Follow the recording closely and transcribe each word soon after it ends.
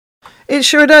It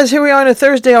sure does. Here we are on a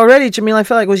Thursday already, Jamillah. I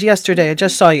feel like it was yesterday. I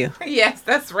just saw you. Yes,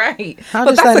 that's right. How But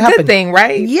does that's that a happen? good thing,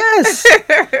 right? Yes.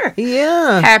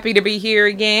 Yeah. Happy to be here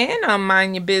again on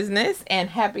Mind Your Business, and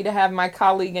happy to have my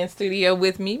colleague in studio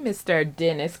with me, Mr.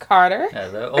 Dennis Carter.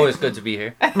 Yeah, always good to be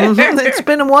here. It's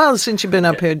been a while since you've been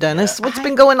up here, Dennis. What's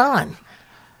been going on?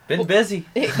 Been busy.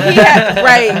 Yeah,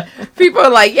 right. People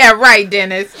are like, yeah, right,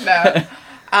 Dennis. No.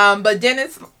 But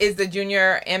Dennis is the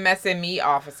junior MSME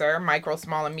officer, micro,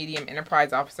 small, and medium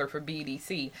enterprise officer for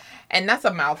BDC. And that's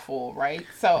a mouthful, right?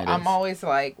 So I'm always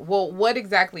like, well, what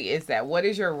exactly is that? What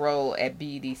is your role at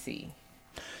BDC?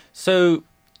 So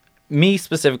me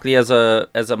specifically as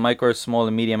a micro, small,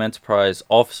 and medium enterprise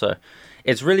officer,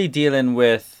 it's really dealing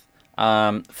with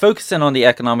focusing on the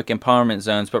economic empowerment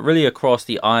zones, but really across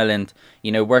the island,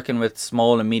 working with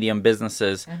small and medium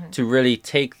businesses to really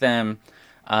take them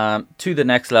to the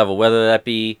next level, whether that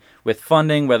be with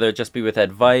funding, whether it just be with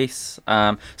advice.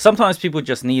 Sometimes people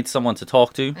just need someone to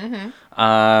talk to.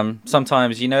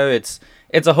 Sometimes,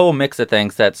 it's a whole mix of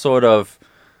things that sort of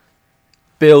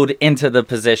build into the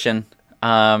position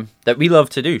that we love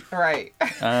to do. Right.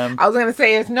 I was going to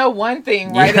say, it's no one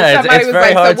thing, right? Yeah, if somebody it's was very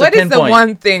like, hard so what to is the pinpoint.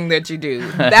 one thing that you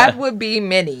do? That would be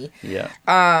many. Yeah.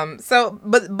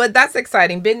 But that's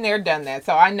exciting. Been there, done that.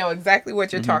 So I know exactly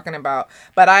what you're talking about.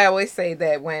 But I always say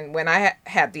that when I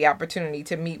had the opportunity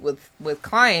to meet with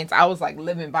clients, I was like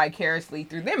living vicariously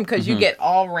through them, because you get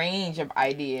all range of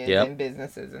ideas and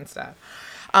businesses and stuff.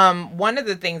 One of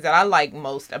the things that I like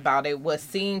most about it was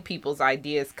seeing people's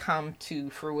ideas come to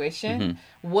fruition.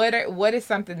 What is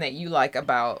something that you like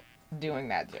about doing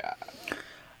that job?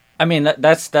 I mean,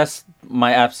 that's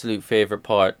my absolute favorite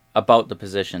part about the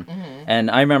position.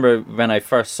 And I remember when I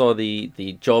first saw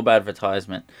the job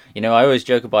advertisement, I always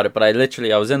joke about it, but I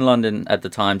was in London at the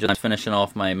time, just finishing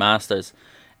off my master's,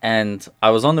 and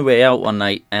I was on the way out one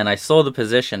night and I saw the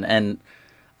position, and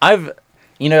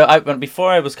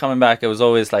before I was coming back, it was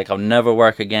always like, I'll never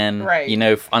work again, right.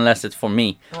 Unless it's for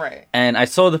me. Right. And I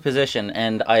saw the position,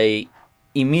 and I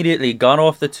immediately got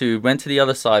off the tube, went to the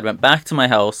other side, went back to my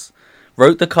house,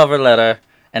 wrote the cover letter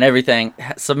and everything,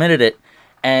 submitted it.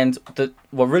 And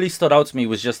what really stood out to me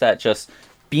was just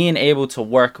being able to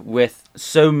work with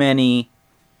so many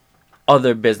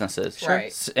other businesses.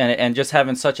 Right. And just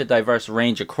having such a diverse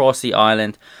range across the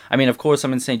island. I mean, of course,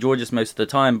 I'm in St. George's most of the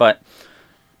time, but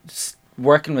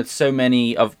working with so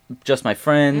many of just my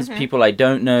friends, people I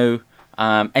don't know,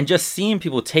 and just seeing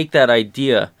people take that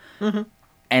idea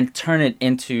and turn it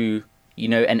into,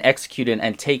 and execute it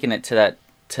and taking it to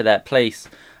that place.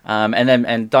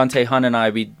 And Dante, Hun, and I,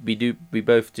 we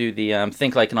both do the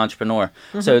Think Like an Entrepreneur.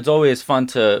 So it's always fun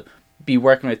to be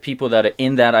working with people that are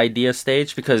in that idea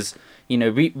stage, because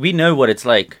we know what it's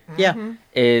like. Yeah.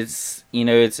 It's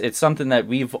something that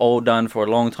we've all done for a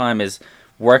long time, is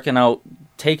working out,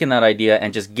 taking that idea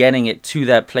and just getting it to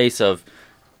that place of,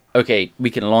 okay, we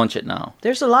can launch it now.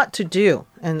 There's a lot to do.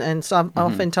 And some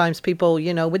oftentimes people,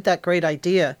 with that great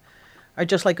idea are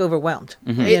just like overwhelmed.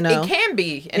 It can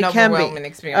be an overwhelming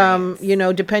experience.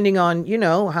 Depending on,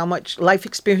 how much life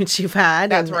experience you've had.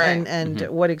 That's and, right. And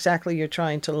what exactly you're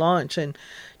trying to launch. And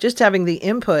just having the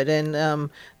input and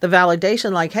the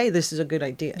validation, like, hey, this is a good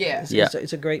idea. Yeah.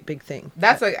 It's a great big thing.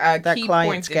 That's a key point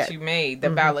clients that get. you made, the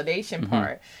validation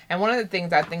part. And one of the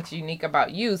things I think is unique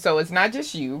about you, so it's not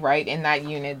just you, right? In that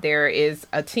unit, there is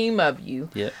a team of you.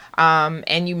 Yeah.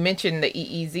 And you mentioned the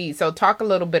EEZ. So talk a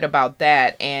little bit about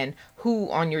that and who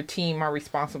on your team are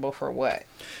responsible for what.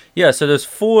 Yeah, so there's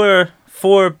three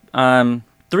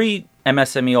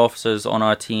MSME officers on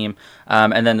our team,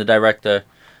 and then the director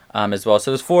as well.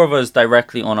 So there's 4 of us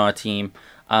directly on our team.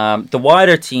 The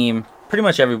wider team, pretty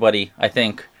much everybody, I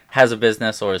think, has a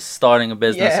business or is starting a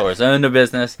business or has owned a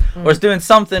business or is doing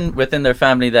something within their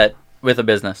family with a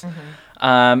business.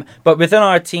 But within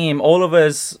our team, all of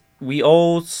us, we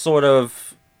all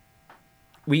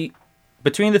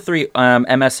between the 3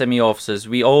 MSME officers,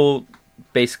 we all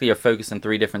basically are focused in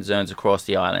 3 different zones across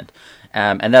the island.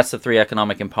 And that's the 3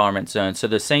 economic empowerment zones. So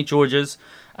there's St. George's,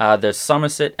 there's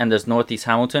Somerset, and there's Northeast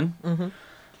Hamilton.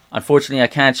 Unfortunately, I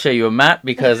can't show you a map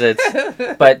because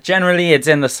but generally it's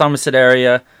in the Somerset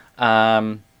area,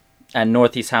 and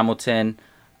Northeast Hamilton,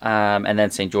 and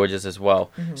then St. George's as well.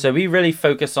 So we really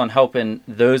focus on helping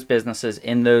those businesses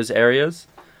in those areas.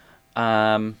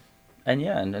 And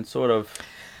sort of...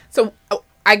 So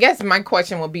I guess my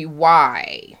question would be,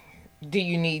 why do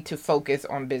you need to focus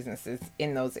on businesses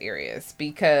in those areas?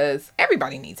 Because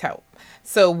everybody needs help.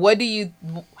 So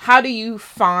how do you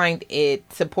find it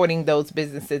supporting those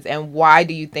businesses, and why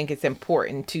do you think it's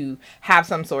important to have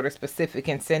some sort of specific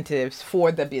incentives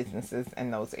for the businesses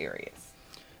in those areas?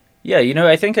 Yeah,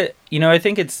 I think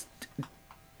it's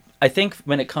I think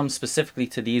when it comes specifically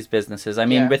to these businesses, I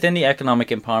mean, Yeah. within the economic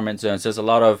empowerment zones, there's a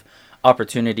lot of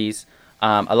opportunities,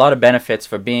 a lot of benefits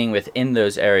for being within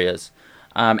those areas.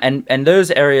 And those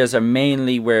areas are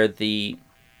mainly where the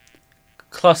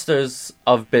clusters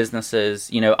of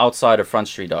businesses, outside of Front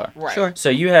Street are. Right. Sure. So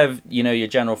you have, your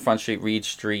general Front Street, Reed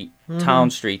Street, town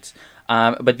streets.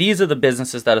 But these are the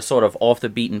businesses that are sort of off the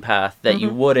beaten path that you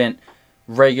wouldn't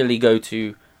regularly go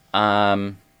to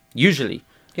usually.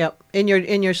 Yep. In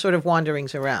your sort of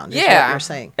wanderings around, is Yeah. what you're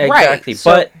saying. Exactly.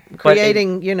 So But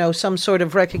creating, some sort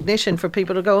of recognition for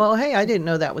people to go, oh, hey, I didn't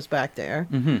know that was back there.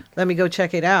 Let me go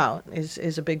check it out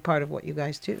is a big part of what you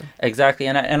guys do. Exactly.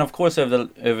 And of course, over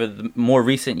the more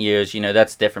recent years,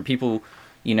 that's different. People,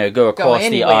 go across the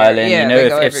anywhere. island. Yeah, they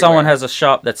go if someone everywhere. has a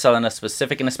shop that's selling a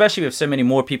specific, and especially with so many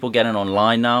more people getting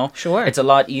online now, Sure. it's a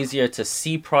lot easier to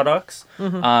see products,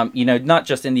 not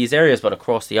just in these areas, but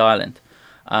across the island.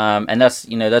 And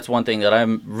that's one thing that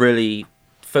I'm really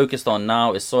focused on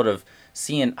now is sort of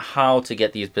seeing how to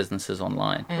get these businesses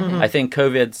online. I think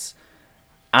COVID's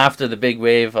after the big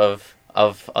wave of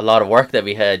a lot of work that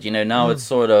we had, now it's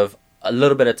sort of a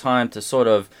little bit of time to sort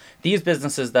of these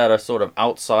businesses that are sort of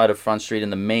outside of Front Street in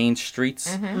the main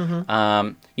streets.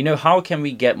 How can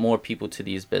we get more people to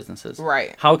these businesses?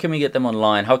 Right. How can we get them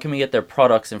online? How can we get their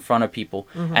products in front of people?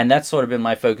 And that's sort of been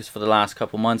my focus for the last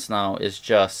couple months now is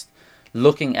just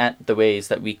looking at the ways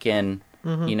that we can,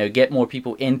 get more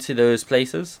people into those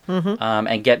places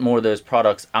and get more of those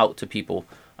products out to people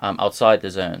outside the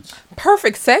zones.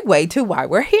 Perfect segue to why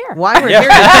we're here. Why we're here.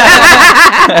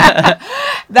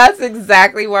 That's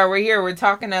exactly why we're here. We're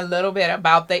talking a little bit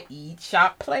about the Eat,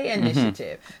 Shop, Play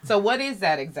initiative. So what is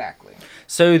that exactly?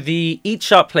 So the Eat,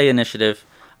 Shop, Play initiative,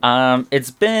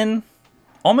 it's been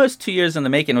almost 2 years in the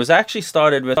making. It was actually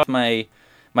started with my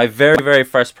very, very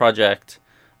first project.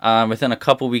 Within a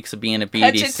couple weeks of being at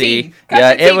BEDC.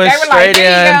 It was straight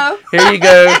in. Here you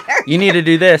go. You need to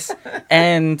do this.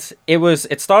 And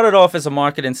it started off as a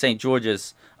market in St.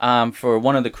 George's for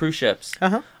one of the cruise ships.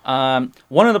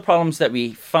 One of the problems that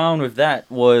we found with that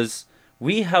was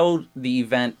we held the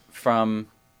event from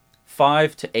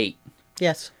 5 to 8.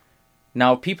 Yes.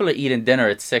 Now people are eating dinner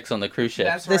at 6 on the cruise ship.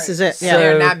 That's This right. is it. So Yeah.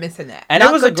 they're not missing that. And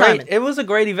Not it was good timing. it was a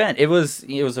great event. It was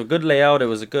a good layout. It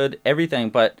was a good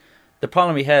everything, but the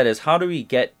problem we had is how do we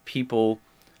get people.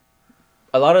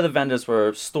 A lot of the vendors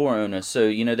were store owners, so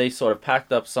they sort of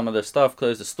packed up some of their stuff,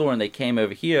 closed the store, and they came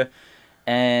over here,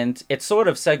 and it sort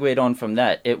of segued on from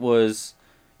that. It was,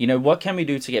 what can we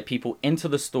do to get people into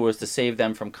the stores to save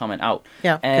them from coming out?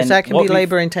 Yeah, And because that can what be we-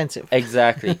 labor intensive.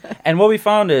 Exactly. And what we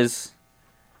found is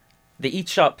the Eat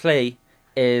Shop Play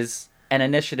is an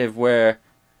initiative where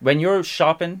when you're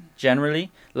shopping generally,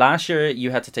 last year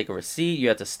you had to take a receipt, you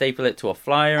had to staple it to a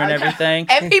flyer and everything.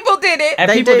 And people did it.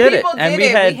 And They people did. did it. People And did we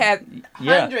it. had, We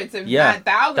had hundreds, if not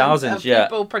thousands of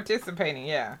people participating.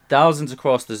 Yeah. thousands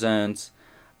across the zones.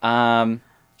 And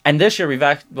this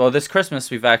year this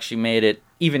Christmas we've actually made it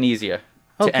even easier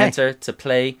to Okay. enter, to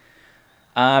play.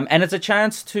 And it's a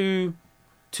chance to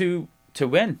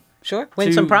win. Sure.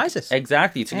 Win some prizes.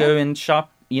 Exactly. To Yeah. go and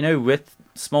shop, with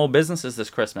small businesses this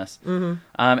Christmas.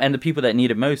 And the people that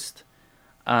need it most.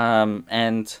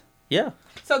 And yeah.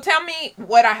 So tell me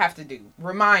what I have to do.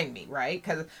 Remind me, right?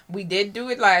 Because we did do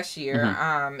it last year,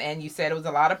 and you said it was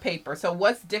a lot of paper. So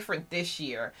what's different this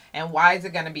year, and why is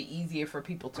it going to be easier for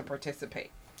people to participate?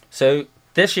 So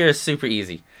this year is super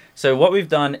easy. So what we've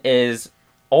done is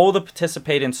all the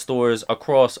participating stores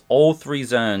across all 3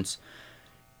 zones.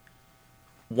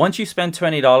 Once you spend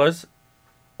 $20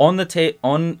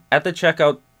 at the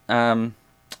checkout,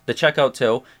 the checkout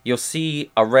till, you'll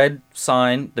see a red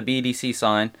sign, the BDC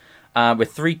sign,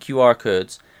 with 3 QR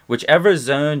codes. Whichever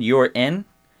zone you're in,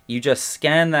 you just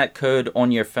scan that code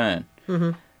on your phone.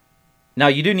 Now,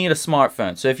 you do need a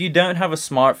smartphone. So if you don't have a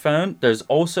smartphone, there's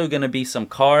also going to be some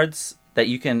cards that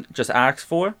you can just ask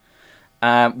for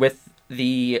with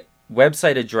the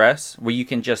website address where you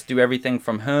can just do everything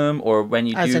from home or when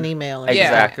you As do... an email.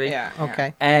 Exactly. Yeah.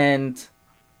 Okay.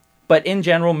 But in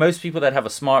general, most people that have a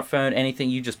smartphone, anything,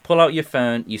 you just pull out your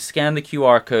phone, you scan the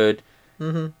QR code.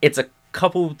 It's a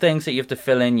couple things that you have to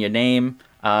fill in, your name,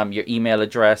 your email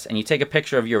address, and you take a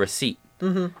picture of your receipt.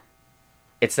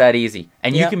 It's that easy.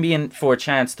 And you can be in for a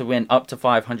chance to win up to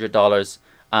 $500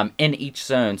 in each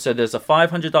zone. So there's a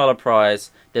 $500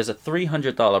 prize, there's a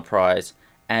 $300 prize,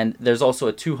 and there's also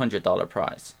a $200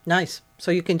 prize. Nice.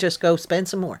 So you can just go spend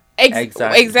some more.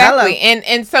 Exactly. Exactly.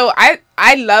 And so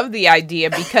I love the idea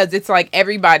because it's like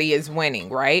everybody is winning,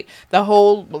 right? The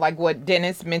whole, like what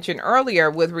Dennis mentioned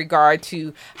earlier with regard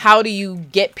to how do you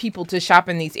get people to shop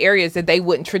in these areas that they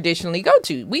wouldn't traditionally go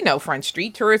to? We know Front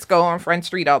Street. Tourists go on Front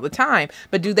Street all the time.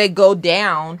 But do they go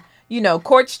down,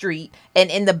 Court Street, and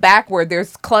in the back where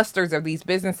there's clusters of these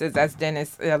businesses, as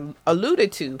Dennis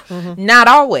alluded to? Not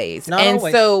always.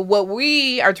 So what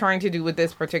we are trying to do with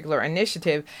this particular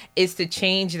initiative is to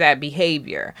change that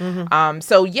behavior.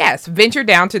 So yes, venture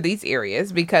down to these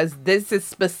areas because this is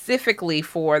specifically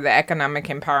for the economic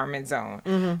empowerment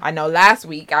zone. I know last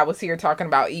week I was here talking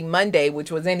about E-Monday,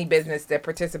 which was any business that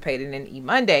participated in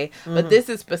E-Monday, but this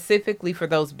is specifically for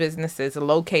those businesses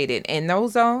located in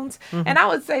those zones. And I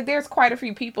would say there's quite a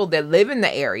few people that live in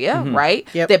the area, right?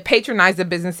 That patronize the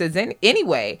businesses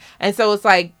anyway. And so it's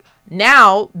like,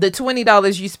 now the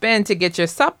 $20 you spend to get your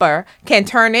supper can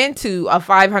turn into a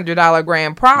 $500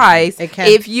 grand prize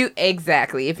if you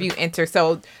enter.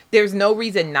 So there's no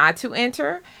reason not to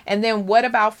enter. And then what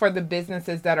about for the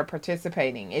businesses that are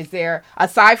participating? Is there,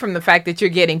 aside from the fact that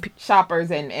you're getting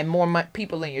shoppers and more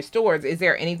people in your stores, is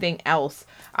there anything else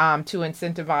to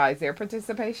incentivize their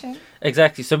participation?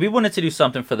 Exactly. So we wanted to do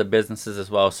something for the businesses as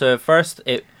well. So at first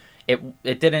it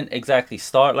didn't exactly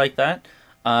start like that.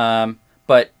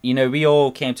 But, we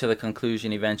all came to the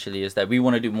conclusion eventually is that we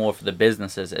want to do more for the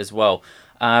businesses as well.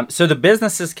 So the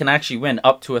businesses can actually win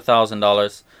up to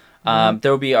 $1,000.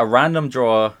 There will be a random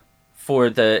draw for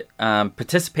the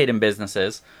participating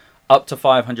businesses up to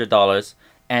 $500.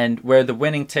 And where the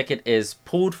winning ticket is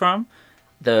pulled from,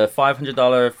 the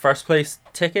 $500 first place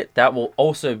ticket, that will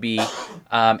also be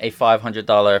a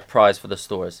 $500 prize for the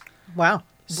stores. Wow.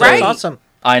 So, That's awesome.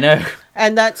 I know.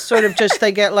 And that's sort of just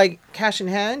they get like cash in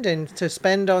hand and to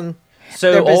spend on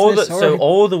so their all business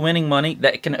all the winning money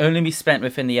that can only be spent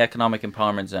within the economic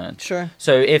empowerment zone. Sure.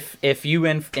 So if you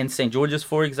in St. George's,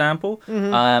 for example,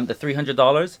 the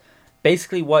 $300,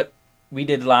 basically what we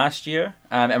did last year,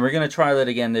 and we're gonna try that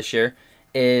again this year,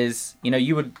 is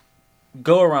you would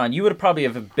go around. You would probably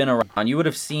have been around. You would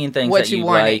have seen things what that you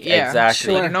wanted. Like. Yeah.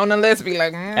 Exactly. Put it on the list. Be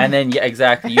like, and then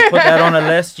exactly. You put that on a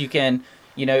list. You can.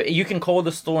 You can call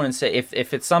the store and say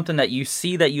if it's something that you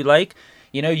see that you like,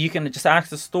 you can just ask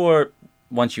the store,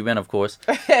 once you win, of course,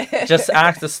 just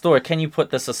ask the store, can you put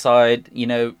this aside?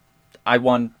 I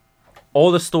want,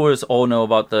 all the stores all know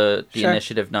about the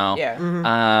initiative now.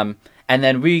 Yeah. And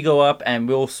then we go up and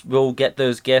we'll get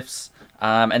those gifts,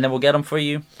 and then we'll get them for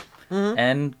you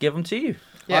and give them to you.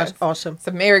 Yes. Awesome.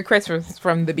 So Merry Christmas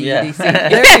from the BEDC. Yeah.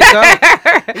 There you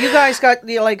go. You guys got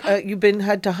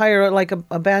had to hire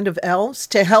a band of elves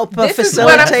to help this facilitate is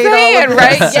what I'm saying, all of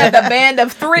right? this. Yeah, the band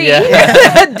of three.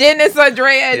 Yeah. Dennis,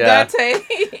 Andrea, and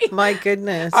Dante. My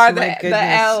goodness. Are the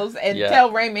elves. And Yeah.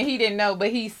 tell Raymond he didn't know,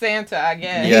 but he's Santa, I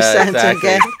guess. He's Santa exactly.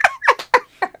 again.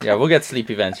 Yeah, we'll get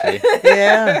sleep eventually.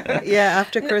 Yeah,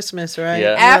 after Christmas, right?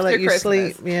 Yeah. After let you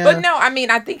Christmas. sleep. Yeah. But no, I mean,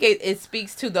 I think it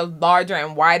speaks to the larger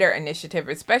and wider initiative,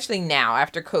 especially now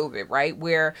after COVID, right?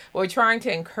 Where we're trying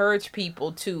to encourage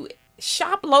people to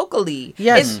shop locally.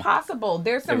 Yes. It's possible.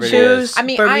 There's some It really shoes. is. I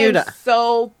mean, Bermuda. I am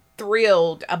so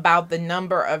thrilled about the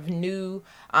number of new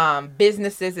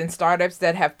businesses and startups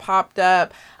that have popped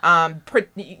up.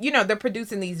 They're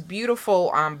producing these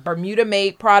beautiful Bermuda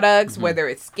made products, whether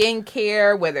it's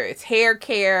skincare, whether it's hair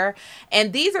care.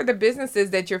 And these are the businesses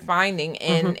that you're finding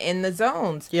in the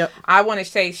zones. Yep. I want to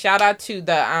say shout out to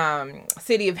the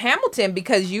city of Hamilton,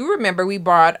 because you remember we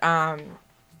brought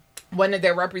one of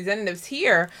their representatives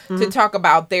here to talk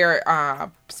about their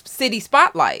city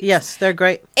spotlight. Yes, they're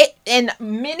great. And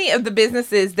many of the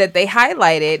businesses that they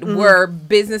highlighted were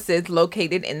businesses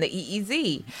located in the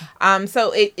EEZ.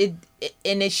 So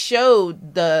it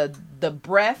showed the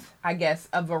breadth, I guess,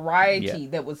 of variety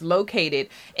that was located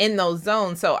in those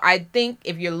zones. So I think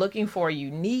if you're looking for a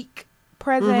unique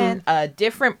present, a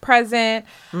different present,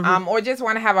 or just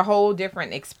want to have a whole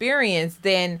different experience,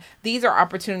 then these are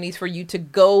opportunities for you to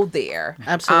go there.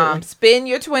 Absolutely. Spend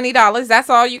your $20. That's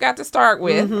all you got to start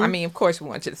with. I mean, of course, we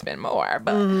want you to spend more,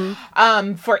 but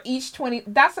for each 20,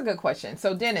 that's a good question.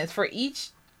 So, Dennis, for each,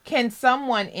 can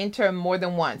someone enter more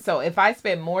than one? So, if I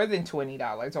spend more than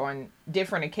 $20 on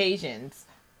different occasions,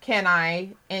 can I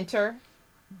enter?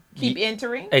 Keep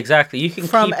entering? Exactly. You can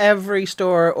From keep every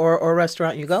store or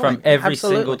restaurant you go from in. every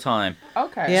Absolutely. single time.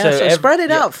 Okay. Yeah, so spread it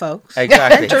out, folks.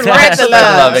 Exactly. Enter Spread lots the of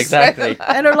love. love. Exactly.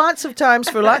 Enter lots of times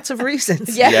for lots of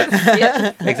reasons.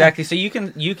 Yes. Exactly. So you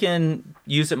can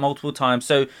use it multiple times.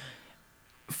 So,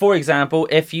 for example,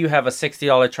 if you have a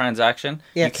 $60 transaction,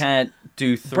 you can't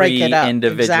do Break three it up.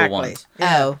 individual Exactly. ones.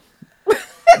 Yeah. Oh.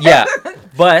 Yeah,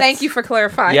 but Thank you for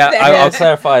clarifying. yeah, that. I'll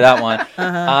clarify that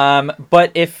one.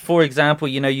 But if, for example,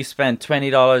 you spend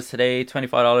 $20 today,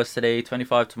 $25 today,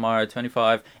 25 tomorrow,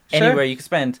 25 Sure. anywhere, you can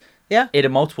spend Yeah. it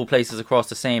in multiple places across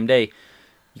the same day.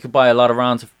 You could buy a lot of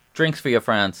rounds of drinks for your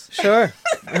friends. Sure.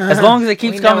 As long as it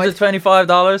keeps We know coming to it.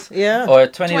 $25 Yeah. or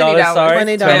 $20, sorry,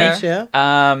 $20,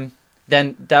 yeah.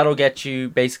 then that'll get you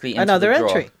basically into Another the draw.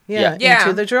 entry. Yeah. Yeah.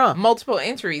 Into the draw. Multiple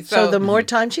entries. So the more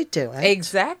times you do it,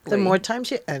 exactly. the more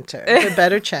times you enter, the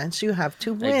better chance you have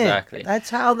to win. Exactly. That's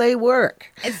how they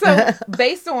work. And so,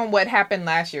 based on what happened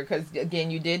last year, because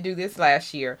again, you did do this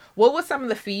last year, what was some of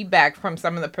the feedback from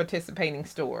some of the participating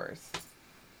stores?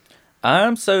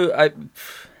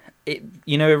 It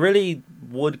really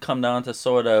would come down to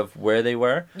sort of where they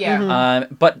were. Yeah.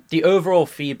 Mm-hmm. But the overall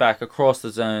feedback across the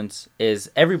zones is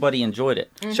everybody enjoyed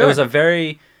it. Sure. It was a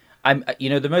very,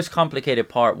 the most complicated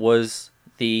part was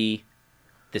the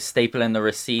stapling the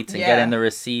receipts and Yeah. getting the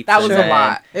receipts. That was and a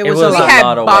lot. It was a a We lot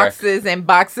had of boxes and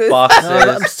boxes. work.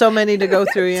 Boxes. So many to go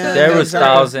through, yeah. There was exactly.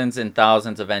 thousands and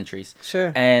thousands of entries.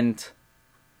 Sure. And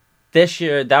this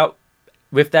year,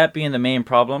 with that being the main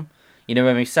problem,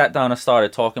 when we sat down and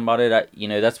started talking about it,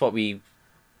 that's what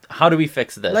how do we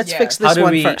fix this? Let's Yeah. fix How this do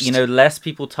one we, first. less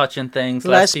people touching things,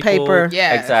 Less people, paper.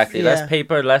 Yes. Exactly. Yeah. Less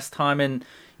paper, less time in,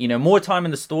 more time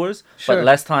in the stores, Sure. but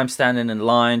less time standing in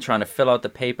line, trying to fill out the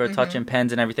paper, Mm-hmm. touching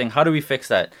pens and everything. How do we fix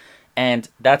that? And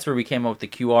that's where we came up with the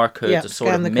QR code Yeah, to sort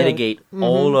scan of the code. mitigate Mhm.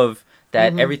 all of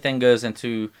that. Mhm. Everything goes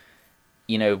into,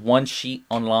 one sheet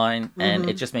online, and Mm-hmm.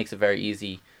 it just makes it very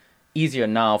easier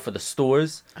now for the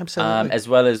stores, Absolutely. as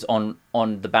well as on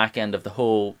the back end of the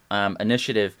whole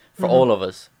initiative for Mm-hmm. all of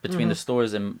us, between the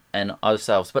stores and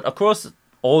ourselves. But across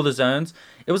all the zones,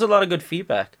 it was a lot of good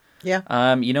feedback. Yeah.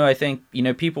 I think,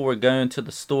 people were going to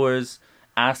the stores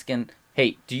asking,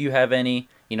 hey, do you have any?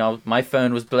 My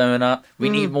phone was blowing up. We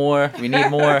need more. We need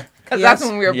more. Because Yes. that's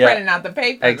when we were Yeah. printing out the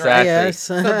papers, Exactly. right? Yes.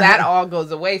 So that all goes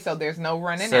away. So there's no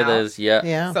running So out. there's, yeah.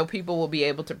 Yeah. So people will be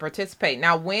able to participate.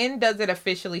 Now, when does it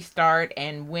officially start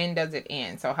and when does it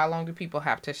end? So how long do people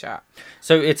have to shop?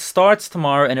 So it starts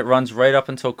tomorrow and it runs right up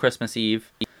until Christmas Eve.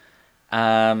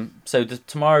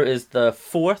 Tomorrow is the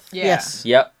 4th. Yeah. Yes.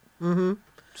 Yep. Mm-hmm.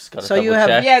 Just gotta So you double have-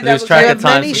 check. Yeah, that Lose was- track You of have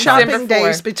time many sometimes. shopping December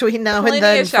days 4th. between now Plenty and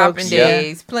then, of shopping folks.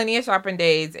 days. Plenty of shopping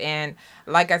days. And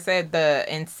like I said, the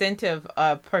incentive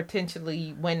of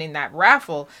potentially winning that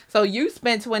raffle. So you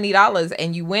spend $20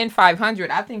 and you win $500.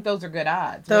 I think those are good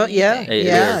odds. So What do you yeah, think? It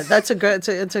yeah, is. that's a great.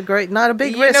 It's a great, not a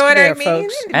big You risk know what there, I mean?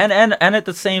 folks. And at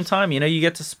the same time, you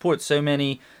get to support so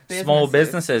many small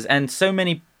businesses and so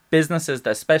many businesses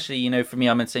that, especially, for me,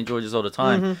 I'm in St. George's all the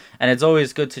time, Mm-hmm. and it's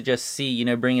always good to just see,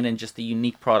 bringing in just the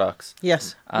unique products.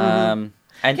 Yes.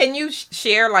 And Can you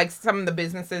share like some of the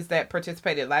businesses that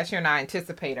participated last year and I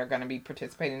anticipate are going to be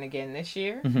participating again this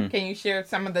year? Mm-hmm. Can you share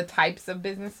some of the types of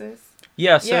businesses?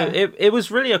 yeah, so Yeah. it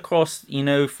was really across,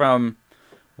 from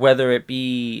whether it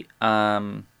be,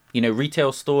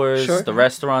 retail stores, Sure. the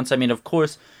restaurants. I mean, of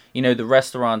course, the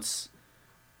restaurants,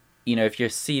 if you're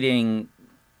seating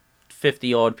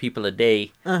 50 odd people a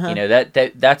day,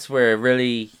 that's where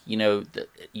really,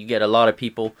 you get a lot of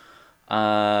people.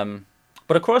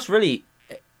 But across really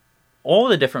all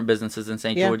the different businesses in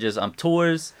St. Yeah. George's,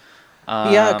 tours.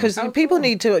 Yeah, because people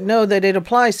need to know that it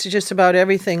applies to just about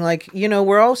everything. Like,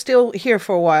 we're all still here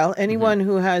for a while. Anyone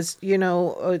who has,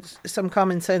 some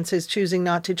common sense is choosing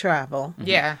not to travel.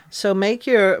 Yeah. So make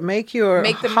your Make the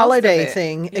most of holiday it.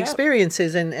 thing Yep.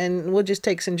 experiences, and we'll just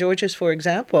take St. George's for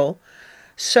example.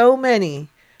 So many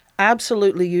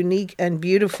absolutely unique and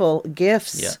beautiful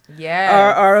gifts Yeah.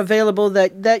 Yeah. are available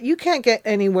that you can't get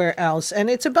anywhere else, and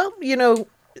it's about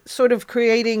sort of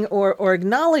creating or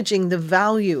acknowledging the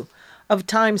value of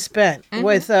time spent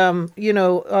with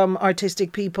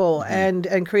artistic people and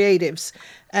creatives,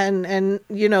 and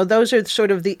those are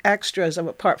sort of the extras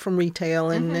apart from retail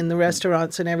and the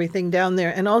restaurants and everything down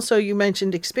there. And also you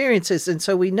mentioned experiences, and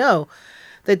so we know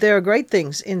that there are great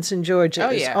things in St. George's.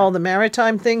 Oh, yeah. All the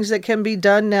maritime things that can be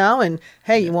done now, and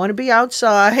hey, you want to be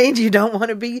outside, you don't want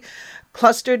to be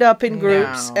clustered up in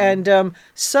groups, No. and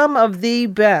some of the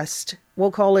best,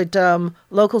 we'll call it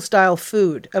local style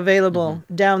food available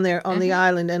down there on the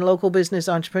island, and local business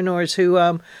entrepreneurs who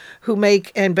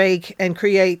make and bake and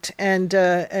create and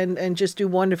just do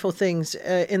wonderful things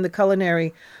in the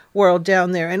culinary world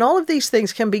down there. And all of these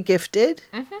things can be gifted.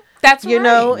 That's In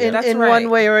That's right. one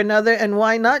way or another, and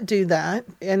why not do that?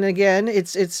 And again,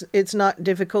 it's not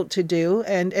difficult to do,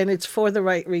 and it's for the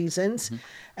right reasons.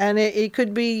 And it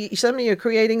could be something you're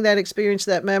creating that experience,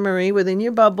 that memory within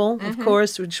your bubble, of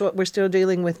course, which is what we're still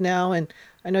dealing with now. And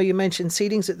I know you mentioned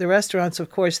seatings at the restaurants.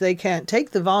 Of course, they can't take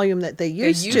the volume that they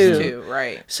used to.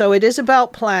 Right. So it is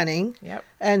about planning. Yep.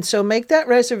 And so make that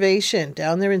reservation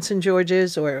down there in St.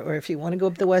 George's, or if you want to go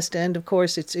up the West End, of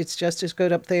course, it's just as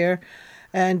good up there.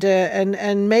 And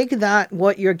make that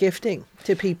what you're gifting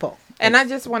to people. And I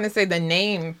just want to say the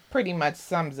name pretty much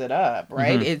sums it up,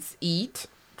 right? It's eat.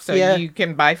 So you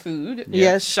can buy food.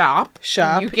 Yes. Shop.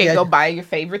 You can go buy your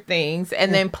favorite things.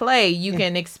 And then play. You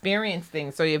can experience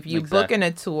things. So if you book in a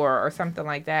tour or something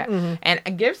like that.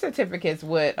 And gift certificates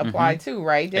would apply too,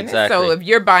 right? Exactly. So if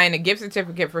you're buying a gift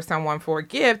certificate for someone for a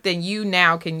gift, then you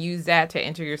now can use that to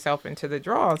enter yourself into the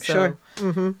draw. So,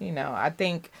 you know, I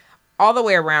think all the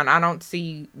way around, I don't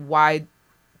see why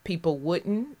people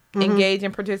wouldn't engage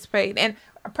and participate. And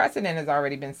a precedent has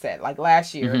already been set. Like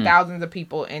last year, thousands of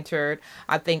people entered.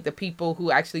 I think the people who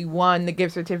actually won the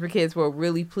gift certificates were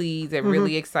really pleased and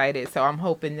really excited. So I'm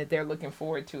hoping that they're looking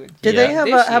forward to it. Do they have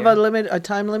a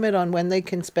time limit on when they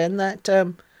can spend that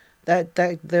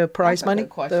the prize money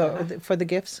for the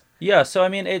gifts? Yeah, so I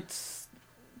mean, it's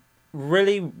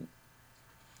really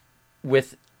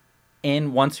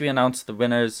once we announce the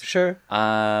winners. Sure.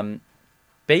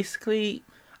 Basically,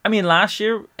 I mean, last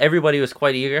year everybody was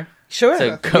quite eager. Sure.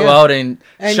 To go out and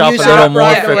shop a use little it more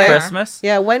right for away. Christmas.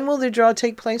 Yeah. When will the draw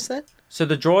take place then? So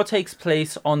the draw takes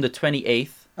place on the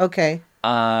 28th. Okay.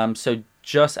 So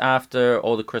just after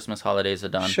all the Christmas holidays are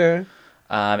done. Sure.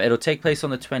 It'll take place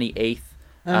on the 28th.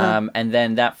 And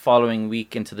then that following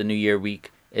week into the New Year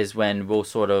week is when we'll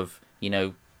sort of, you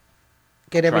know,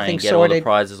 get everything get sorted. All the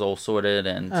prizes all sorted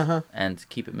and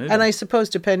keep it moving. And I suppose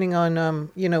depending on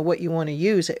you know, what you want to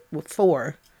use it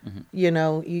for, you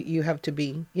know, you have to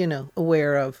be, you know,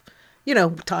 aware of, you know,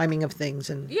 timing of things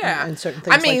and certain things.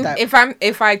 I mean, like that.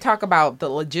 if I talk about the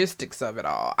logistics of it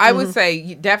all, I would say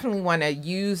you definitely want to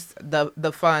use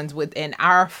the funds within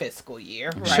our fiscal year,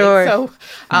 right? Sure. So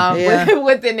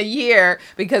within a year,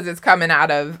 because it's coming out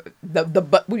of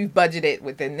we've budgeted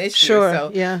within this year.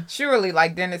 So surely,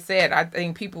 like Dennis said, I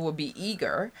think people will be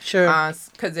eager. Sure.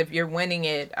 Because if you're winning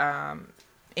it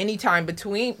anytime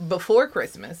before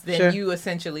Christmas, then you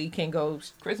essentially can go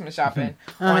Christmas shopping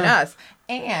on us.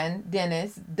 And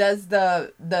Dennis, does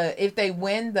the if they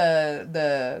win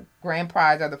the grand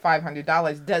prize or the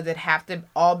 $500, does it have to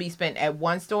all be spent at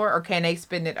one store, or can they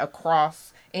spend it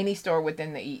across any store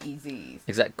within the EEZs?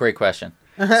 Exactly. Great question.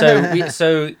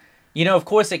 So you know, of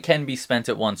course, it can be spent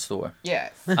at one store.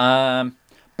 Yes.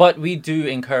 But we do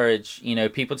encourage, you know,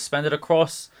 people to spend it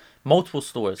across multiple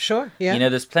stores. Sure, yeah. You know,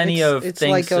 there's plenty of it's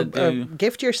things like to do.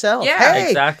 Gift yourself. Yeah, hey,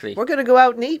 exactly. We're going to go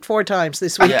out and eat 4 times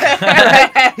this week.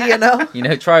 Yeah. You know? You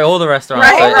know, try all the restaurants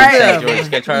in St. George.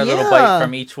 Get try a little bite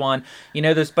from each one. You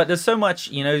know, there's so much,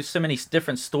 you know, so many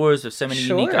different stores with so many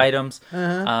unique items.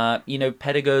 You know,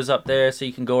 Pedigo's up there, so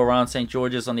you can go around St.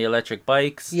 George's on the electric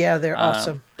bikes. Yeah, they're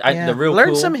awesome. They're real Learn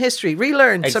cool. some history.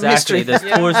 Relearn some history. There's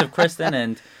tours of Kristen,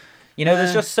 and you know,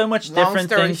 there's just so much different Long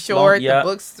story things. short, the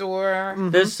bookstore.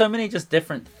 There's so many just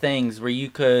different things where you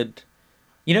could,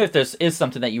 you know, if there is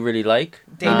something that you really like.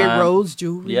 David Rose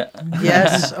jewelry. Yeah.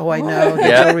 Yes. Oh, I know.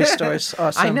 The jewelry store is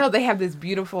awesome. I know they have this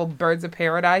beautiful Birds of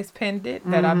Paradise pendant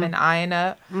that I've been eyeing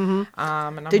up. And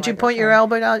I'm Did you point your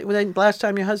elbow out last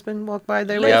time your husband walked by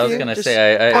there with you? Yeah, I was going to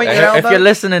say, point your elbow? if you're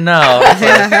listening now.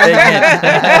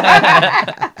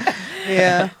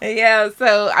 Yeah,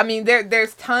 so I mean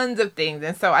there's tons of things,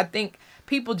 and so I think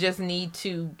people just need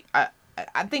to I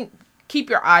think keep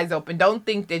your eyes open. Don't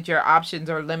think that your options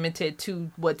are limited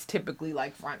to what's typically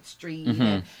like Front Street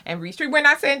and Reed Street. We're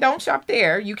not saying don't shop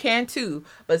there. You can too,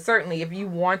 but certainly if you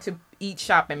want to eat,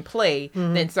 shop, and play,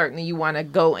 then certainly you want to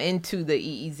go into the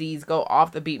EEZs, go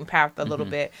off the beaten path a little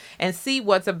bit, and see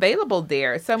what's available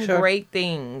there. Some great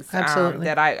things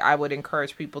that I would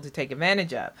encourage people to take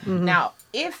advantage of. Now,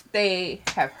 if they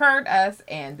have heard us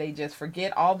and they just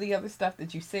forget all the other stuff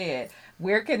that you said,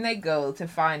 where can they go to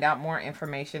find out more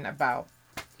information about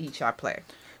Eat, Shop, Play?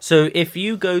 So if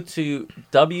you go to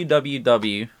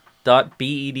www.bedc.bm/eat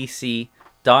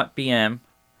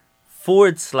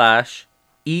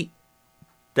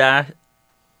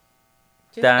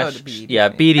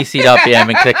BDC.bm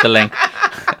and click the link.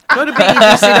 Go to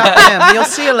BEDC.bm. You'll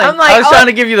see a link. I was trying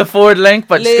to give you the forward link,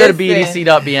 but just go to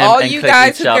BEDC.bm all and you click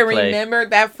guys who Eat, Shop, can Play. remember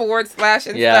that / and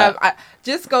stuff,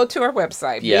 just go to our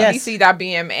website,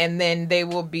 BEDC.bm, and then they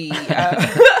will be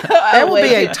there will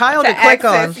be a tile to click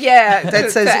on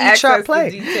that says Eat, Shop,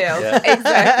 Play. Details.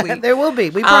 Exactly. There will be.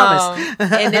 We promise.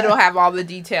 And it'll have all the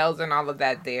details and all of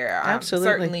that there. Absolutely.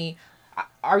 Certainly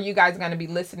are you guys going to be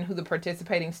listing who the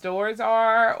participating stores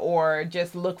are, or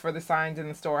just look for the signs in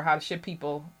the store? How should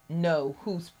people know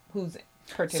who's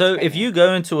participating? So if you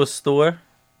go into a store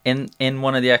in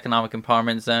one of the economic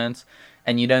empowerment zones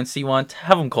and you don't see one,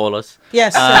 have them call us.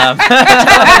 Yes. Sign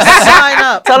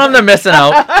up. Tell them they're missing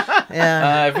out.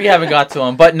 Yeah. If we haven't got to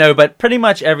them. But pretty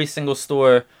much every single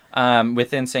store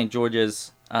within St.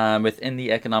 George's, within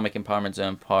the economic empowerment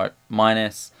zone part,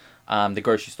 minus the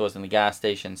grocery stores and the gas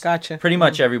stations. Gotcha. Pretty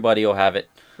much everybody will have it.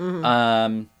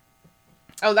 Mm-hmm.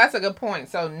 Oh, that's a good point.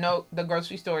 So no, the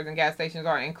grocery stores and gas stations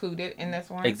aren't included in this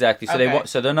one? Exactly. So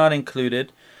Okay. they're not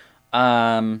included.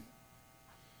 But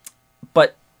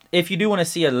if you do want to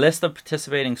see a list of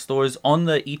participating stores on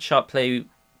the Eat Shop Play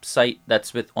site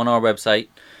that's on our website,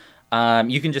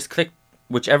 you can just click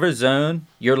whichever zone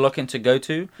you're looking to go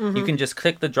to. You can just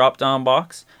click the drop down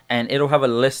box and it'll have a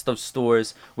list of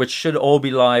stores which should all be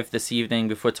live this evening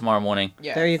before tomorrow morning.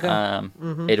 Yeah. There you go.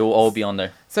 It'll all be on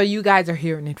there. So you guys are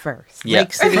hearing it first. Yeah.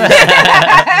 Lake City.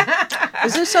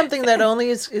 Is this something that only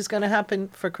is going to happen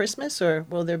for Christmas, or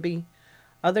will there be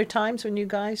other times when you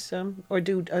guys or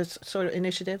do sort of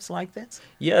initiatives like this?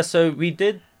 Yeah, so we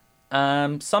did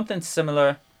something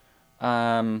similar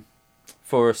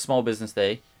for Small Business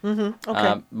Day.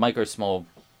 Okay. Micro, small,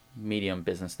 medium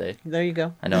business day. There you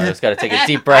go. I know, I just got to take a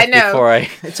deep breath before I...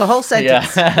 It's a whole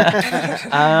sentence.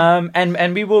 Yeah.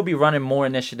 And we will be running more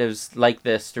initiatives like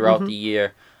this throughout the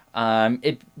year.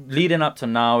 Leading up to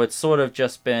now, it's sort of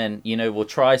just been, we'll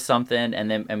try something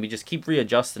and we just keep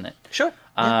readjusting it. Sure.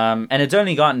 And it's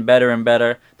only gotten better and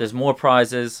better. There's more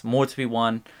prizes, more to be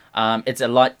won. It's a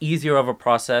lot easier of a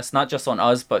process, not just on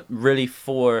us, but really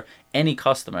for any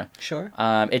customer. Sure.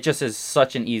 It just is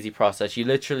such an easy process. You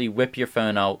literally whip your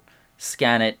phone out,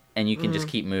 scan it, and you can just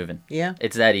keep moving. Yeah.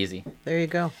 It's that easy. There you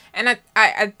go. And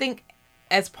I think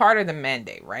as part of the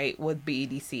mandate, right, with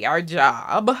BEDC, our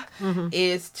job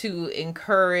is to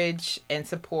encourage and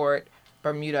support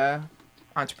Bermuda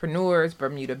entrepreneurs,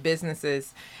 Bermuda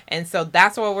businesses. And so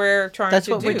that's what we're trying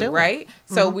to do, right?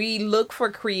 So we look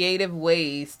for creative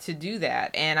ways to do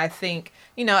that. And I think,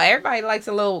 everybody likes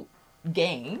a little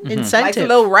game. Incentive. Like a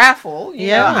little raffle. You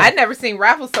Yeah. know? I'd never seen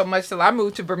raffles so much till I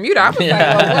moved to Bermuda. I was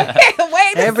like, well,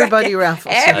 wait a Everybody second.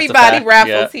 raffles. Everybody That's a fact.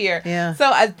 raffles Yeah. here. Yeah. So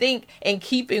I think in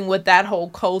keeping with that whole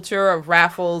culture of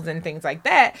raffles and things like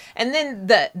that, and then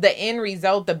the end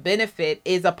result, the benefit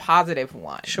is a positive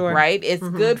one. Sure. Right? It's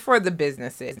good for the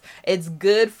businesses. It's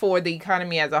good for the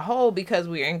economy as a whole because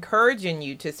we're encouraging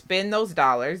you to spend those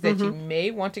dollars that you may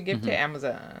want to give to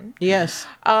Amazon Yes.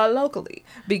 locally.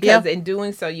 Because in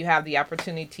doing so, you have the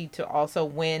opportunity to also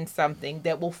win something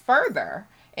that will further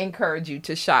encourage you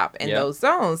to shop in those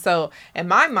zones. So in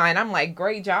my mind, I'm like,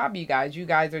 great job, you guys. You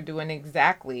guys are doing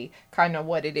exactly kind of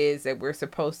what it is that we're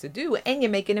supposed to do. And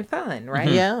you're making it fun, right?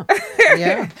 Yeah.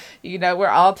 Yeah. We're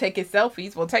all taking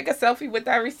selfies. We'll take a selfie with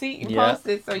that receipt and post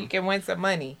it so you can win some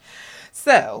money.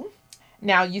 So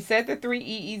now you said the 3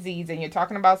 EEZs and you're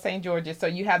talking about St. George's. So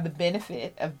you have the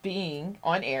benefit of being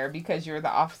on air because you're the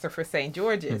officer for St.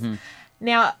 George's.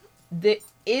 Now,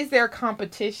 is there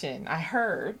competition? I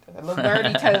heard, little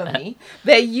birdie told me,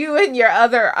 that you and your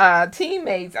other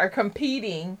teammates are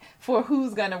competing for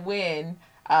who's going to win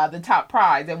the top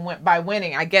prize. And by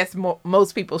winning, I guess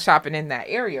most people shopping in that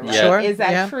area, right? Yeah. Sure. Is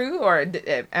that true, or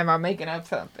am I making up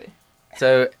something?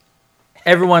 So,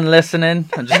 everyone listening,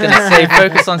 I'm just going to say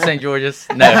focus on St. George's.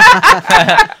 No,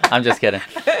 I'm just kidding.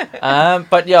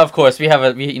 But yeah, of course, we have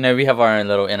our own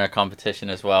little inner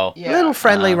competition as well. Yeah. Little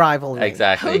friendly rivalry.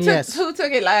 Exactly. Who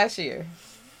took it last year?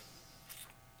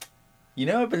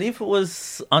 I believe it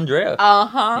was Andrea.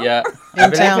 Uh-huh. Yeah, I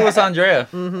believe town. it was Andrea.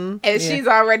 And she's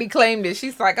already claimed it.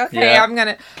 She's like, okay, Yeah. I'm going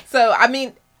to. So, I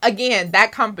mean, again,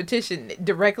 that competition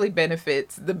directly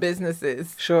benefits the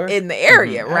businesses in the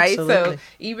area, right? Absolutely. So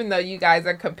even though you guys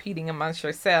are competing amongst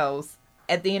yourselves,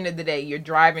 at the end of the day, you're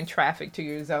driving traffic to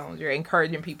your zones. You're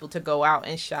encouraging people to go out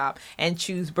and shop and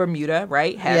choose Bermuda,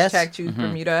 right? Hashtag choose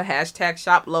Bermuda, hashtag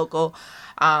shop local.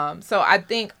 So I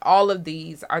think all of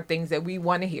these are things that we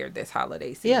want to hear this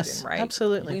holiday season, Yes, right?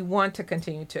 absolutely. We want to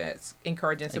continue to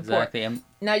encourage and support. Exactly.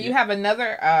 Now you have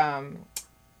another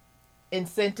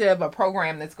incentive, a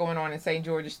program that's going on in St.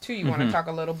 George's too. You want to talk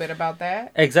a little bit about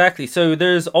that? Exactly. So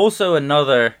there's also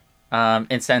another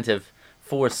incentive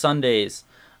for Sundays,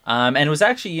 and it was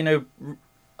actually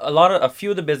a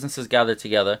few of the businesses gathered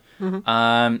together,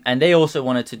 and they also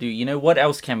wanted to do what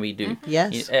else can we do?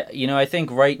 Yes. I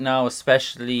think right now,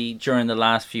 especially during the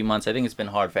last few months, I think it's been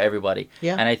hard for everybody.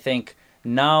 Yeah. And I think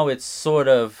now it's sort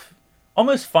of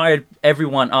almost fired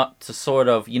everyone up to sort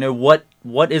of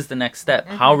what is the next step?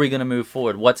 How are we going to move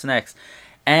forward? What's next?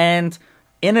 And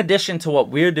in addition to what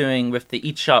we're doing with the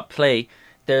Eat Shop Play,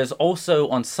 there's also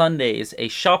on Sundays a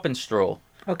Shop and Stroll.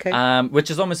 Okay. Which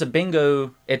is almost a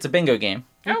bingo. It's a bingo game.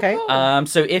 Okay. cool.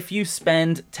 So if you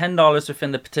spend $10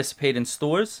 within the participating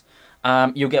stores,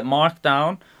 you'll get marked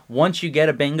down. Once you get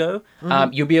a bingo,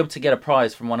 you'll be able to get a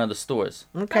prize from one of the stores.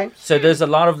 Okay. So there's a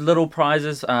lot of little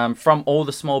prizes from all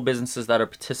the small businesses that are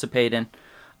participating.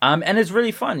 And it's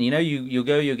really fun. You know, you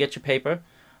go, you get your paper,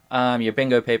 your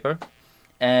bingo paper,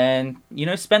 and, you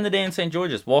know, spend the day in St.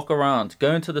 George's, walk around,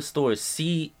 go into the stores,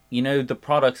 see, you know, the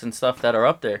products and stuff that are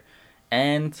up there.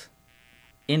 And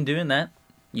in doing that,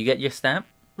 you get your stamp.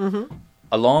 Mm-hmm.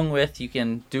 Along with, you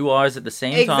can do ours at the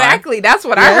same time. Exactly. That's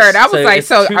what I heard. I was like,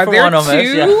 so are there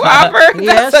two offers?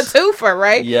 Yes. That's a twofer,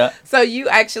 right? Yeah. So you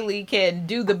actually can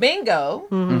do the bingo.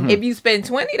 Mm-hmm. If you spend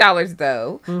 $20,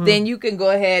 though, then you can go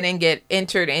ahead and get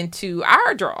entered into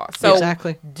our draw. So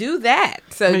do that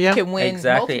so you can win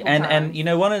Exactly. multiple times. And, you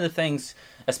know, one of the things,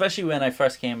 especially when I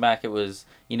first came back, it was,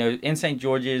 you know, in St.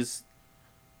 George's,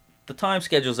 the time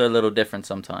schedules are a little different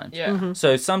sometimes. Yeah. Mm-hmm.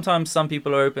 So sometimes some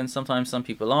people are open, sometimes some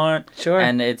people aren't. Sure.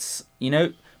 And it's, you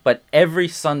know, but every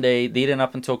Sunday leading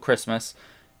up until Christmas,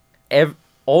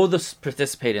 all the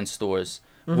participating stores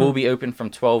will be open from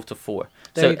 12 to 4.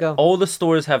 There you go. All the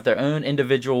stores have their own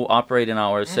individual operating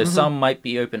hours. So some might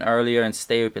be open earlier and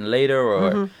stay open later,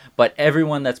 or but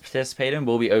everyone that's participating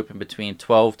will be open between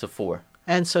 12 to 4.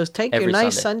 And so take Every your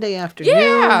nice Sunday. Sunday afternoon.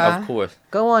 Yeah. Of course.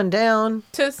 Go on down.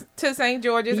 To St.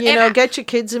 George's. You know, get your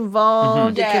kids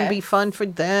involved. It can Yes. be fun for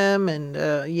them. And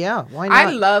yeah, why not? I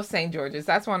love St. George's.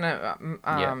 That's one of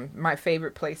my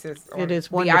favorite places on It is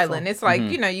the wonderful. island. It's like,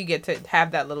 you know, you get to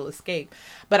have that little escape.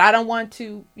 But I don't want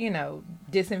to, you know,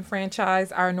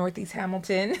 disenfranchise our Northeast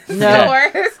Hamilton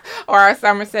stores or our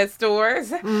Somerset stores.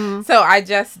 So I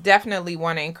just definitely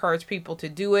want to encourage people to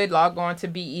do it. Log on to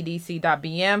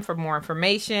bedc.bm for more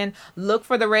information. Look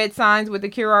for the red signs with the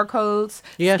QR codes.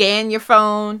 Yes. Scan your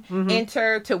phone.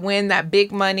 Enter to win that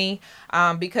big money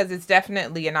because it's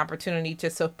definitely an opportunity to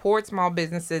support small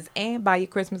businesses and buy your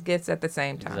Christmas gifts at the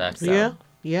same time. Exactly. So,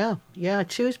 Yeah.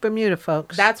 Choose Bermuda,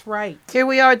 folks. that's right. Here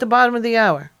we are at the bottom of the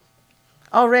hour.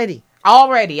 Already.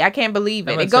 Already, I can't believe it.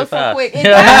 That It went goes so so fast. quick.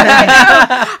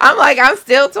 I'm like, I'm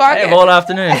still Hey, talking. all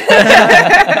afternoon.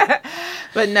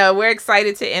 But no, we're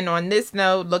excited to end on this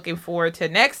note. Looking forward to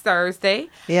next Thursday.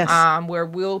 Yes. Where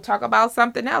we'll talk about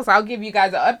something else. I'll give you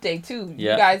guys an update too.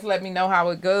 Yeah. You guys let me know how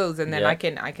it goes, and then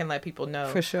Yeah. I can let people know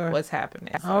For sure. what's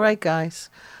happening. All right, guys.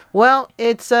 Well,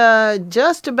 it's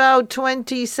just about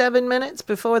 27 minutes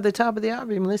before the top of the hour.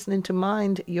 You're listening to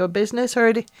Mind Your Business,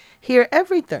 heard here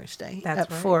every Thursday That's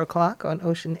at right. 4 o'clock on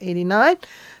Ocean 89.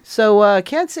 So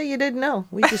can't say you didn't know.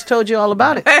 We just told you all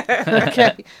about it.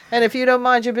 Okay. And if you don't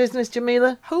mind your business,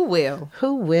 Jamillah, Who will?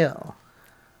 who will?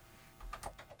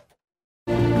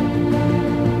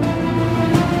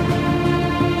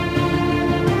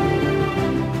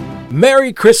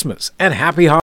 Merry Christmas and Happy Holidays.